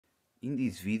In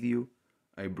this video,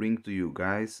 I bring to you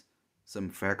guys some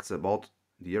facts about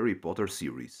the Harry Potter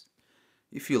series.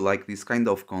 If you like this kind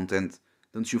of content,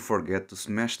 don't you forget to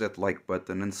smash that like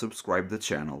button and subscribe the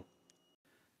channel.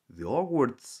 The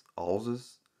Hogwarts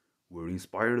houses were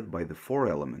inspired by the four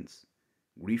elements.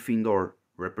 Gryffindor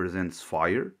represents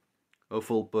fire,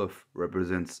 Hufflepuff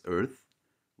represents earth,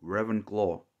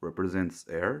 Ravenclaw represents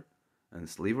air, and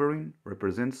Slytherin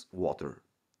represents water.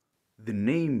 The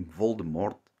name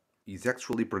Voldemort is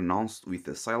actually pronounced with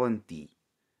a silent T,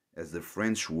 as the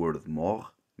French word mort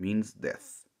means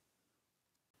death.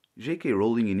 J.K.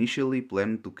 Rowling initially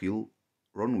planned to kill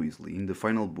Ron Weasley in the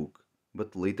final book,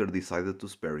 but later decided to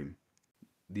spare him.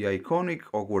 The iconic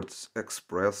Hogwarts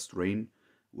Express train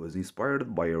was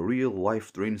inspired by a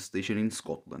real-life train station in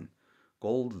Scotland,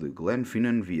 called the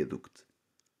Glenfinnan Viaduct.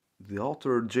 The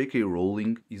author J.K.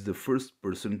 Rowling is the first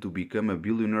person to become a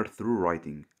billionaire through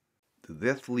writing. The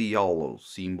Deathly Hallows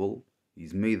symbol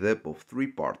is made up of three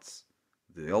parts: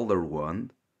 the Elder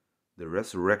Wand, the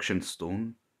Resurrection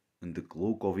Stone, and the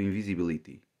Cloak of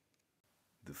Invisibility.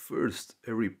 The first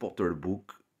Harry Potter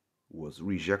book was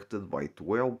rejected by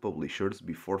 12 publishers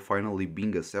before finally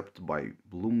being accepted by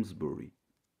Bloomsbury.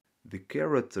 The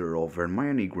character of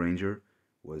Hermione Granger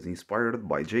was inspired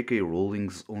by J.K.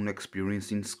 Rowling's own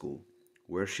experience in school,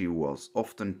 where she was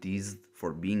often teased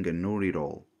for being a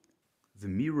know-it-all. The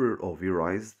mirror of her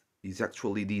eyes is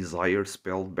actually desire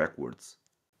spelled backwards.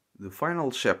 The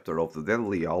final chapter of the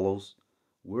Deathly Hallows,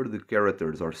 where the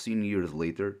characters are seen years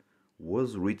later,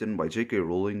 was written by J.K.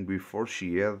 Rowling before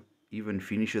she had even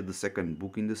finished the second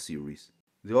book in the series.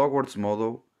 The Hogwarts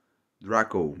motto,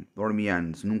 Draco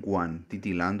dormiens nunquam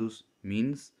titilandus,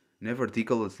 means never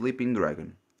tickle a sleeping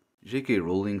dragon. J.K.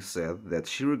 Rowling said that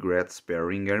she regrets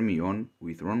pairing Hermione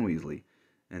with Ron Weasley,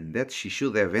 and that she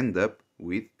should have ended up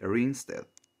with Harry instead.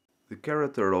 The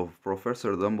character of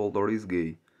Professor Dumbledore is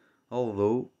gay,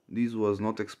 although this was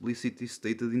not explicitly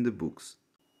stated in the books.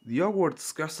 The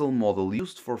Hogwarts castle model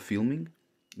used for filming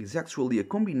is actually a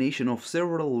combination of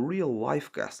several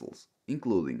real-life castles,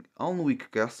 including Alnwick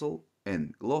Castle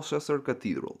and Gloucester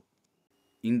Cathedral.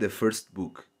 In the first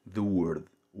book, the word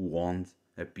wand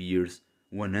appears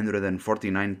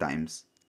 149 times,